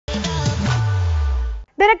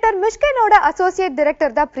Director மிஷ்கினோட associate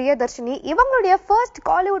director தான் பிரியதர்ஷினி. இவங்களுடைய first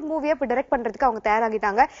Kollywood மூவியை இப்போ டைரக்ட் பண்றதுக்கு அவங்க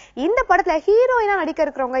தயாராகிட்டாங்க. இந்த படத்துல ஹீரோயினா நடிக்க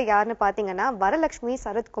இருக்கிறவங்க யாருன்னு பாத்தீங்கன்னா வரலட்சுமி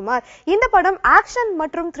சரத்குமார். இந்த படம் ஆக்ஷன்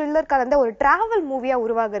மற்றும் த்ரில்லர் கலந்த ஒரு டிராவல் மூவியா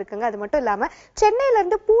உருவாக இருக்குங்க. அது மட்டும் இல்லாம சென்னையில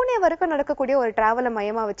இருந்து பூனே வரைக்கும் நடக்கக்கூடிய ஒரு டிராவலை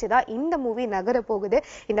மையமா வச்சுதான் இந்த மூவி நகர போகுது.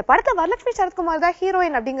 இந்த படத்துல வரலட்சுமி சரத்குமார் தான்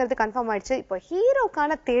ஹீரோயின் அப்படிங்கிறது கன்ஃபார்ம் ஆயிடுச்சு. இப்போ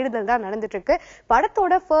ஹீரோக்கான தேடுதல் தான் நடந்துட்டு இருக்கு.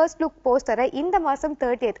 படத்தோட ஃபர்ஸ்ட் லுக் போஸ்டரை இந்த மாசம்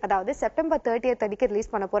 30th அதாவது செப்டம்பர் 30th அன்னைக்கு ரிலீஸ்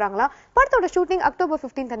பண்ண போறாங்களா. படத்தோட ஷூட்டிங் அக்டோபர்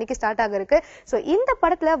 15 அன்னைக்கு ஸ்டார்ட் ஆக இருக்கு. சோ இந்த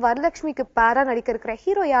படத்துல வரலட்சுமிக்கு பேரா நடிக்க இருக்கிற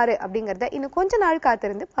ஹீரோ யாரு அப்படிங்கறத இன்னும் கொஞ்ச நாள்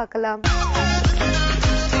காத்திருந்து பார்க்கலாம்.